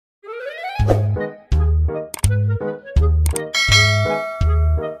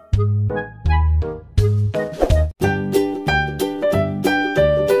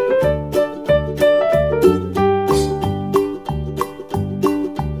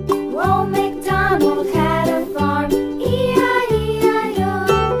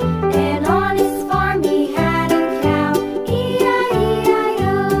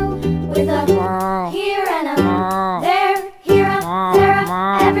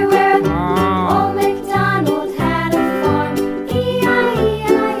everywhere. Old MacDonald had a farm,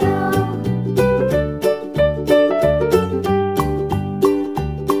 E-I-E-I-O.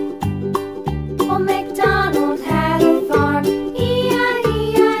 Old MacDonald had a farm,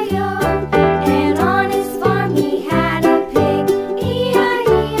 E-I-E-I-O. And on his farm he had a pig,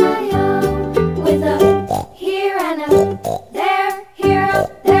 E-I-E-I-O. With a here and a there, here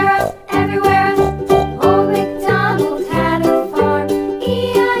up, there up, everywhere. Old MacDonald had a farm,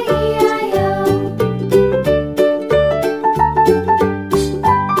 E-I-E-I-O.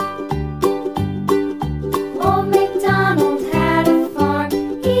 Old MacDonald had a farm,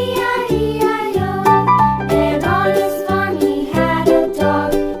 E-I-E-I-O. And on his farm he had a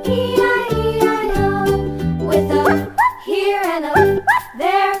dog, E-I-E-I-O. With a here and a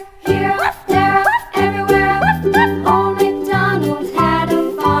there, here up, there up, everywhere. Old MacDonald had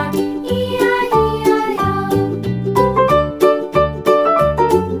a farm, E-I-E-I-O.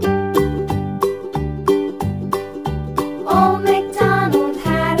 Old MacDonald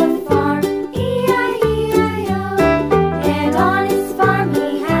had a farm, E-I-E-I-O. And on his farm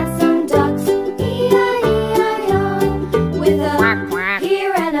he had some ducks, E-I-E-I-O. With a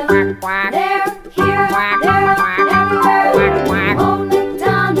here and a there.